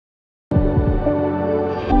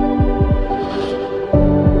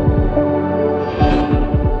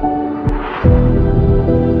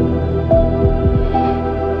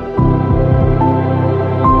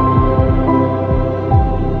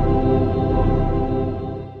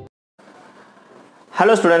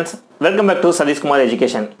Hello students, welcome back to Sathiskumar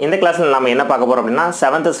Education. In the class, we will see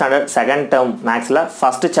 7th standard second term maths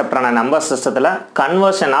first chapter on number system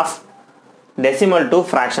conversion of decimal to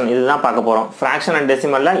fraction. This is fraction and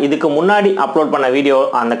decimal. This is upload a video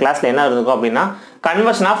on the class.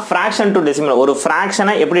 Conversion of fraction to decimal. ஒரு fraction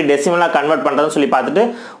எப்படி decimal convert பண்றதுன்னு சொல்லி பார்த்துட்டு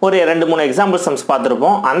ஒரு 2-3 example sums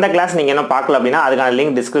பார்த்திருப்போம். அந்த class நீங்க என்ன பார்க்கல அப்படினா அதுக்கான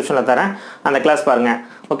லிங்க் டிஸ்கிரிப்ஷன்ல தரேன். அந்த கிளாஸ் பாருங்க.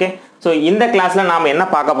 ஓகே. சோ இந்த கிளாஸ்ல நாம என்ன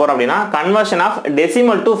பார்க்க போறோம் அப்படினா conversion of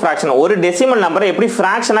decimal to fraction. ஒரு decimal நம்பரை எப்படி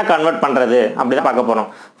fraction convert பண்றது அப்படி தான் பார்க்க போறோம்.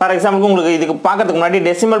 ஃபார் எக்ஸாம்பிள் உங்களுக்கு இதுக்கு பார்க்கிறதுக்கு முன்னாடி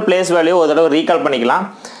decimal place value ஒரு தடவை ரீகால் பண்ணிக்கலாம்.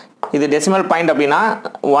 இது decimal point அப்படினா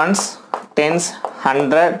ones, tens,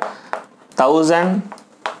 100, 1000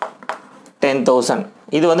 10,000.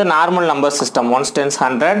 இது வந்து நார்மல் நம்பர் சிஸ்டம் 1 10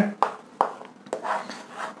 100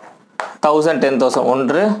 1000 10,000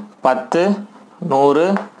 1 10 100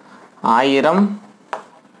 1000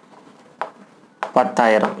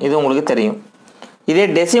 10000 இது உங்களுக்கு தெரியும். இதே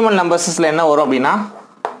டெசிமல் நம்பர் சிஸ்டம்ல என்ன வரும் அப்படினா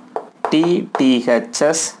T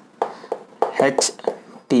THS H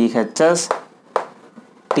THS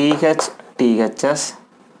TH THS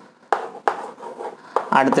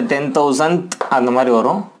அடுத்து 10,000 அந்த மாதிரி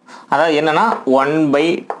வரும். அதாவது என்னன்னா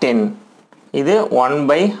 1/10 இது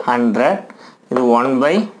 1/100 இது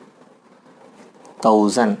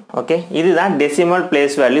 1/1000 ஓகே இதுதான் டெசிமல்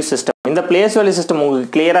பிளேஸ் வேல்யூ சிஸ்டம். இந்த பிளேஸ் வேல்யூ சிஸ்டம்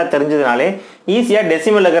உங்களுக்கு கிளியரா தெரிஞ்சதுனாலே ஈஸியா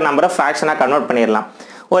டெசிமல் இருக்கிற நம்பரை ஃபிராக்ஷனா கன்வெர்ட் பண்ணிரலாம்.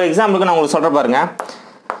 ஒரு எக்ஸாம்பிளுக்கு நான் உங்களுக்கு சொல்றேன் பாருங்க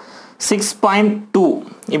 6.2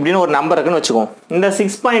 இப்படின்னு ஒரு நம்பர் இருக்குன்னு வெச்சுக்கோ. இந்த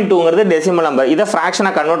 6.2ங்கிறது டெசிமல் நம்பர். இத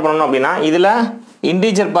ஃபிராக்ஷனா கன்வெர்ட் பண்ணனும் அப்படினா இதுல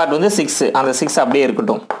இன்டிஜர் பார்ட் வந்து 6 அந்த 6 அப்படியே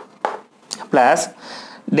இருக்கட்டும். பிளஸ்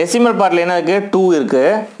decimal partல என்ன இருக்கு 2 இருக்கு.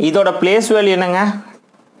 இதோட place value என்னங்க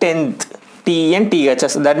 10th TN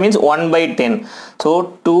THS that means 1/10. so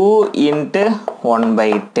 2 into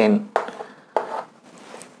 1/10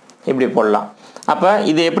 இப்படி போடலாம். அப்ப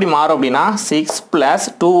இது எப்படி மாறும் அப்படினா 6 plus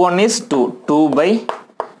 21 is 2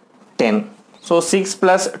 2/10. so 6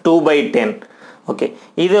 plus 2/10 okay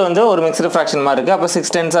இது வந்து ஒரு mixed fraction மாதிரி இருக்கு. அப்ப 6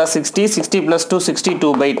 10s are 60 60 plus 2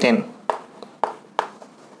 62/10.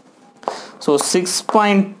 So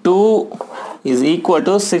 6.2 is equal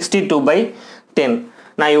to 62/10.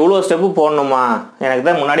 நான் இவ்வளவு ஸ்டெப் போடணுமா? எனக்கு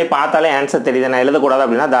தான் முன்னாடி பார்த்தாலே ஆன்சர் தெரியுது. நான் எழுத கூடாது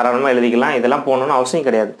அப்படினா தாராளமா எழுதிக்கலாம். இதெல்லாம் போடணும்னு அவசியம்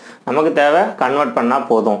கிடையாது. நமக்கு தேவை கன்வர்ட் பண்ணா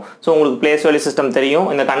போதும். சோ உங்களுக்கு பிளேஸ் வேல்யூ சிஸ்டம் தெரியும்.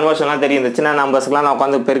 இந்த கன்வர்ஷன்லாம் தெரியும். இந்த சின்ன நம்பர்ஸ்க்குலாம் நான்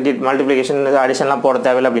உட்கார்ந்து பெருக்கி மல்டிப்ளிகேஷன் அடிஷன்லாம் போட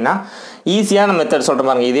தேவையில்லை அப்படினா ஈஸியான மெத்தட் சொல்றேன்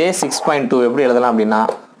பாருங்க. இதே 6.2 எப்படி எழுதலாம் அப்படினா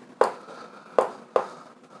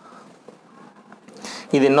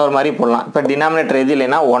இது இன்னொரு மாதிரி போடலாம். இப்போ டினாமினேட்டர் எது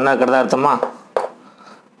இல்லைனா 1 இருக்கிறதா அர்த்தமா?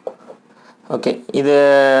 ஓகே இது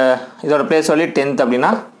இதோட பிளேஸ் வேல்யூ 10th அப்படினா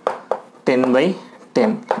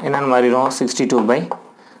 10/10 என்னன்னு மாறிடும் 62/10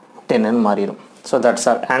 ன்னு மாறிடும். ஸோ தட்ஸ்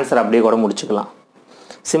ஆர் ஆன்சர் அப்படியே கூட முடிச்சுக்கலாம்.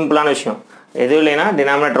 சிம்பிளான விஷயம். எதுவும் இல்லைனா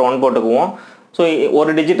டினாமினேட்டர் 1 போட்டுக்குவோம். ஸோ ஒரு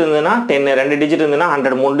டிஜிட் இருந்ததுன்னா 10 2 டிஜிட் இருந்ததுன்னா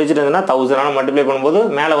 100 3 டிஜிட் இருந்ததுன்னா 1000 மல்டிப்ளை பண்ணும்போது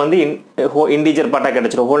மேலே வந்து இன்டிஜர் பார்ட்டாக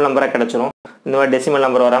கிடைச்சிரும். ஹோல் நம்பராக கிடைச்சிரும். இந்த மாதிரி டெசிமல்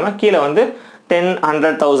நம்பர் வராமல் கீழே வந்து 10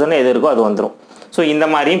 100 1000 எது இருக்கோ அது வந்துரும். சோ இந்த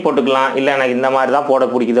மாதிரியும் போட்டுக்கலாம். இல்ல எனக்கு இந்த மாதிரி தான் போட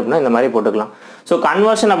பிடிக்குது அப்படினா இந்த மாதிரி போட்டுக்கலாம். சோ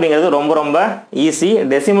கன்வர்ஷன் அப்படிங்கிறது ரொம்ப ரொம்ப ஈஸி.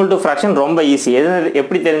 டெசிமல் டு ஃபிராக்ஷன் ரொம்ப ஈஸி.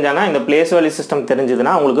 எப்படி தெரிஞ்சானா இந்த பிளேஸ் வேல்யூ சிஸ்டம்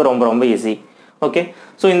தெரிஞ்சதுனா உங்களுக்கு ரொம்ப ரொம்ப ஈஸி. ஓகே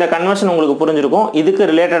சோ இந்த கன்வர்ஷன் உங்களுக்கு புரிஞ்சிருக்கும். இதுக்கு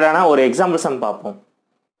ரிலேட்டடான ஒரு எக்ஸாம்பிள் சம் பார்ப்போம்.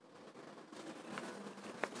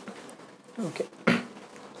 Okay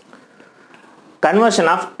conversion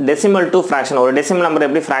of decimal to fraction. ஒரு decimal number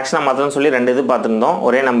எப்படி fraction மாத்தணும்னு சொல்லி ரெண்டு இது பார்த்திருந்தோம்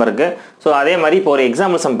ஒரே நம்பருக்கு. சோ அதே மாதிரி இப்போ ஒரு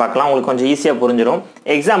எக்ஸாம்பிள் சம் பார்க்கலாம். உங்களுக்கு கொஞ்சம் ஈஸியா புரிஞ்சிரும்.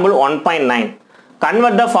 Example 1.9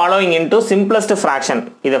 convert the following into simplest fraction.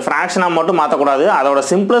 இத fraction மட்டும் மாத்த கூடாது. அதோட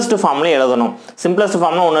simplest formல எழுதணும். simplest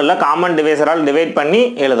formனா ஒண்ணும் இல்ல common divisor ஆல் டிவைட் பண்ணி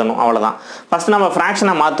எழுதணும். அவ்வளவுதான். ஃபர்ஸ்ட் நம்ம fraction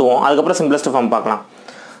மாத்துவோம். அதுக்கு அப்புறம் simplest form பார்க்கலாம்.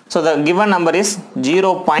 So the given number is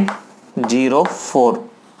 0.04.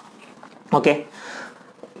 okay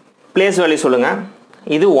place value சொல்லுங்க.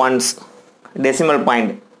 இது ones decimal point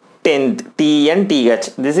 10th TN TH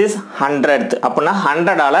this is 100th அப்பனா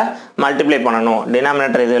 100 ஆல மல்டிப்ளை பண்ணனும்.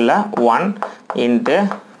 டினாமினேட்டர் இது இல்ல 1 into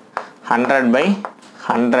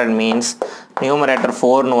 100/100 means numerator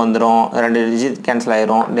 4 னு வந்துரும். ரெண்டு டிஜிட் கேன்சல்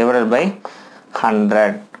ஆயிரும். divided by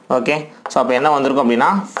 100 ஓகே சோ அப்ப என்ன வந்திருக்கும்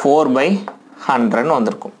அப்படினா 4/100 னு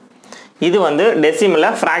வந்திருக்கும். இது வந்து டெசிமலை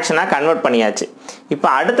ஃபிராக்ஷனா கன்வெர்ட் பண்ணியாச்சு. இப்போ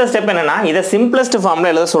அடுத்த ஸ்டெப் என்னன்னா இத சிம்பிளஸ்ட் ஃபார்ம்ல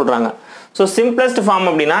எழுத சொல்றாங்க. சோ சிம்பிளஸ்ட் ஃபார்ம்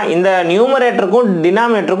அப்படினா இந்த நியூமரேட்டருக்கும்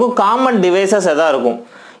டினாமினேட்டருக்கும் காமன் டிவைசஸ் எதா இருக்கும்.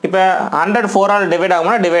 இப்போ 100 4 ஆல் டிவைட்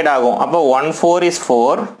ஆகும்னா டிவைட் ஆகும். அப்போ 1 4 is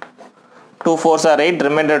 4 2 4s are 8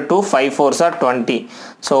 remainder 2 5 4s are 20.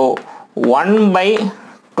 so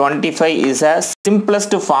 1/25 is a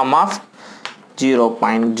simplest form of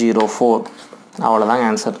 0.04. அவ்வளவுதான்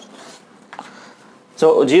ஆன்சர். ஸோ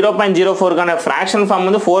 0.04க்கான ஃப்ராக்ஷன் ஃபார்ம்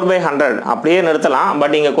வந்து 4/100 அப்படியே நிறுத்தலாம்.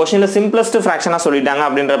 பட் இங்கே கொஷினில் சிம்பிளஸ்ட் ஃப்ராக்ஷனாக சொல்லிட்டாங்க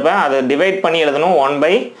அப்படின்றப்ப அதை டிவைட் பண்ணி எழுதணும்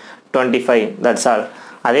 1/25. That's all.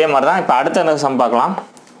 அதே மாதிரி தான் இப்போ அடுத்த சம் பார்க்கலாம்.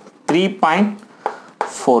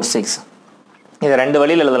 3.46 இதை 2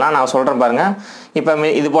 வழியில் எழுதலாம். நான் சொல்கிறேன் பாருங்கள். இப்போ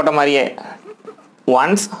இது போட்ட மாதிரியே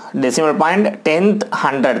once decimal point 10th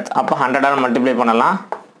 100th அப்போ 100ஆல் மல்டிப்ளை பண்ணலாம்.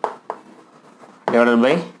 Divided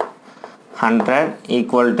by 100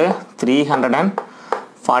 equal to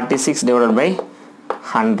 346 divided by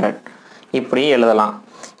 100 இப்படி எழுதலாம்.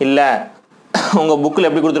 இல்லை உங்கள் புக்கில்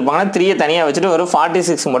எப்படி கொடுத்துருப்பாங்கன்னா 3 தனியாக வச்சுட்டு ஒரு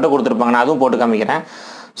 46 மட்டும் கொடுத்துருப்பாங்க. நான் அதுவும் போட்டு காமிக்கிறேன்.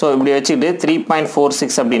 ஸோ இப்படி வச்சுக்கிட்டு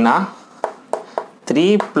 3.46 அப்படின்னா 3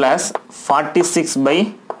 +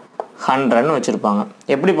 46/100ன்னு வச்சுருப்பாங்க.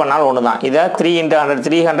 எப்படி பண்ணாலும் ஒன்று தான். இதை 3 × 100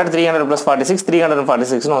 300 300 + 46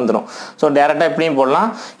 346ன்னு வந்துடும். ஸோ டேரெக்டாக இப்படியும் போடலாம்,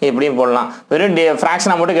 இப்படியும் போடலாம். வெறும்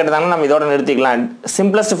ஃப்ராக்ஷனாக மட்டும் கேட்டாங்கன்னா நம்ம இதோட நிறுத்திக்கலாம்.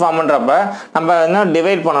 சிம்பிளஸ்ட் ஃபார்ம்ன்றப்ப நம்ம என்ன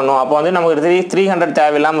டிவைட் பண்ணணும். அப்போ வந்து நமக்கு 300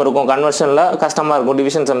 தேவையில்லாமல் இருக்கும். கன்வர்ஷனில் கஷ்டமாக இருக்கும்.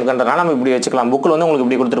 டிவிஷன் சம்ன்றனால நம்ம இப்படி வச்சுக்கலாம். புக்கில் வந்து உங்களுக்கு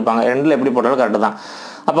இப்படி கொடுத்துருப்பாங்க. ரெண்டில் எப்படி போட்டாலும் கரெக்டு தான்.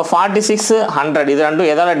 அப்போ 46 100 இது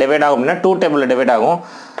ரெண்டும் எதால் டிவைட் ஆகும் அப்படின்னா 2 டேபிளில் டிவைட் ஆகும்.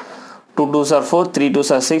 2 2s are 4 3 2s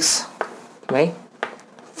are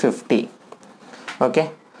 6/50. Okay.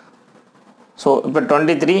 So இப்போ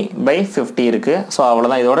 23/50 இருக்குது. ஸோ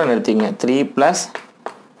அவ்வளோதான். இதோட நிறுத்திங்க. 3 +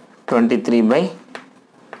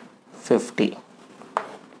 23/50.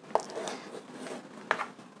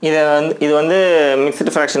 இது வந்து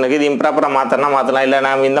மிக்ஸ்டு ஃப்ராக்ஷன் இருக்குது. இது இம்ப்ராப்பராக மாற்றலாம். இல்லை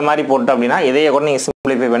நம்ம இந்த மாதிரி போட்டோம் அப்படின்னா இதையே கூட நீங்கள்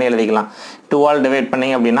சிம்பிளிஃபை பண்ணி எழுதிக்கலாம். 2ஆல் டிவைட்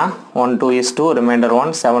பண்ணிங்க அப்படின்னா 1 2 is 2 reminder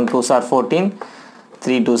 1 7 2s are 14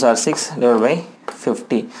 3 2s are 6 divided by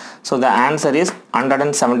 50. So the answer is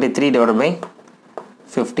 173 divided by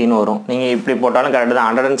 15 வரும். நீங்கள் இப்படி போட்டாலும் கரெக்டு தான்.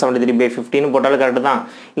 173/15 போட்டாலும் கரெக்டு தான்.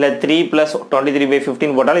 இல்லை 3 +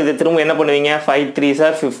 23/15 போட்டாலும் இது திரும்ப என்ன பண்ணுவீங்க? 5 3s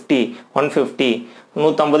are 50 150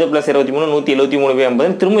 150 + 23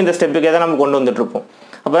 173/50 திரும்ப இந்த ஸ்டெப்புக்கே தான் நம்ம கொண்டு வந்துட்டுருப்போம்.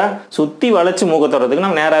 அப்போ சுற்றி வளைச்சி மூக்க தோறதுக்கு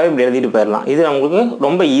நம்ம நேராகவே இப்படி எழுதிட்டு போயிடலாம். இது நம்மளுக்கு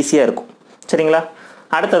ரொம்ப ஈஸியாக இருக்கும். சரிங்களா?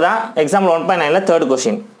 அடுத்ததாக example 1.9ல் third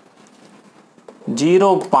question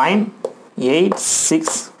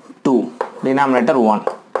 0.862 denominator 1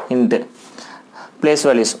 into place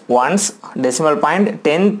values ones decimal point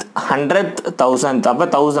 10th 100th 1000th அப்போ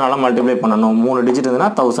 1000ஆல் மல்டிப்ளை பண்ணணும். 3 டிஜிட் இருந்துன்னா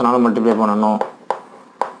 1000ஆல் மல்டிப்ளை பண்ணணும்.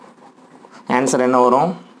 ஆன்சர் என்ன வரும்?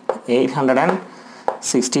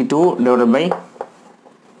 862 divided by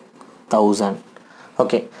 1000.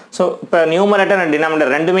 ஓகே. ஸோ இப்போ நியூமரேட்டர் அண்ட்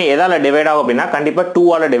டினாமினேட்டர் ரெண்டுமே எதால் டிவைட் ஆகும் அப்படின்னா கண்டிப்பாக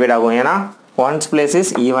 2ஆல் டிவைட் ஆகும். ஏன்னா once place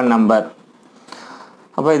is even number.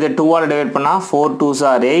 அப்போ இதை 2ஆல் டிவைட் பண்ணால் 4 2s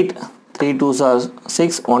are 8 3 2s are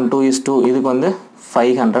 6 1 2 is 2 இதுக்கு வந்து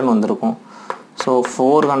 500 வந்திருக்கும். So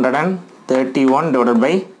 431 divided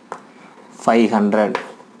by 500.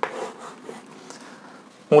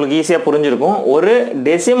 உங்களுக்கு ஈஸியாக புரிஞ்சிருக்கும். ஒரு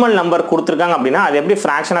டெசிமல் நம்பர் கொடுத்துருக்காங்க அப்படின்னா அது எப்படி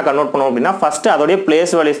ஃப்ராக்ஷனாக கன்வெர்ட் பண்ணுவோம் அப்படின்னா ஃபஸ்ட்டு அதோடைய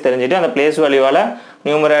பிளேஸ் வேல்யூஸ் தெரிஞ்சுட்டு அந்த பிளேஸ் வேல்யூவால்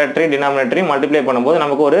நியூமரேட்டரி டினாமினேட்டரி மல்டிப்ளை பண்ணும்போது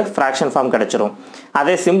நமக்கு ஒரு ஃப்ராக்ஷன் ஃபார்ம் கிடச்சிரும்.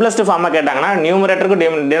 அதே சிம்பிளஸ்ட் ஃபார்மாக கேட்டாங்கன்னா நியூமரேட்டருக்கும்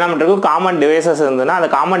டினாமினேட்டருக்கும் காமன் டிவைசஸ் இருந்ததுன்னா அந்த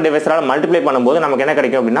காமன் டிவைஸரால் மல்டிப்ளை பண்ணும்போது நமக்கு என்ன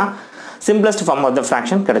கிடைக்கும் அப்படின்னா simplest form of the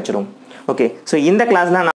fraction கிடச்சிரும். ஓகே. ஸோ இந்த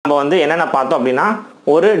கிளாஸில் நம்ம வந்து என்னென்ன பார்த்தோம் அப்படின்னா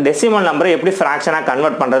ஒரு டெசிமல் நம்பரை எப்படி ஃப்ராக்ஷனாக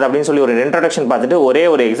கன்வெர்ட் பண்ணுறது அப்படின்னு சொல்லி ஒரு இன்ட்ரடக்ஷன் பார்த்துட்டு ஒரே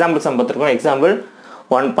ஒரு எக்ஸாம்பிள் சம் பார்த்துருக்கோம். எக்ஸாம்பிள்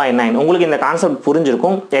 1.9 உங்களுக்கு இந்த கான்செப்ட்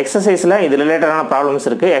புரிஞ்சிருக்கும். எக்ஸசைஸில் இது ரிலேட்டடான ப்ராப்ளம்ஸ்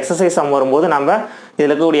இருக்குது. எக்ஸசைஸ் சம் வரும்போது நம்ம இதில்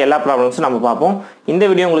இருக்கக்கூடிய எல்லா ப்ராப்ளம்ஸும் நம்ம பார்ப்போம். இந்த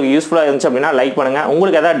வீடியோ உங்களுக்கு யூஸ்ஃபுல்லாக இருந்துச்சு அப்படின்னா லைக் பண்ணுங்கள்.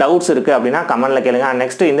 உங்களுக்கு எதாவது டவுட்ஸ் இருக்குது அப்படின்னா கமெண்ட்டில் கேளுங்க.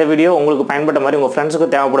 நெக்ஸ்ட் இந்த வீடியோ உங்களுக்கு பயன்பட்ட மாதிரி உங்கள்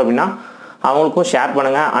ஃப்ரெண்ட்ஸுக்கும் தேவைப்படும் அப்படின்னா அவங்களுக்கும் ஷேர்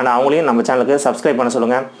பண்ணுங்கள். அண்ட் அவங்களையும் நம்ம சேனலுக்கு சப்ஸ்கிரைப் பண்ண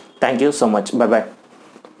சொல்லுங்கள். Thank you so much. Bye bye.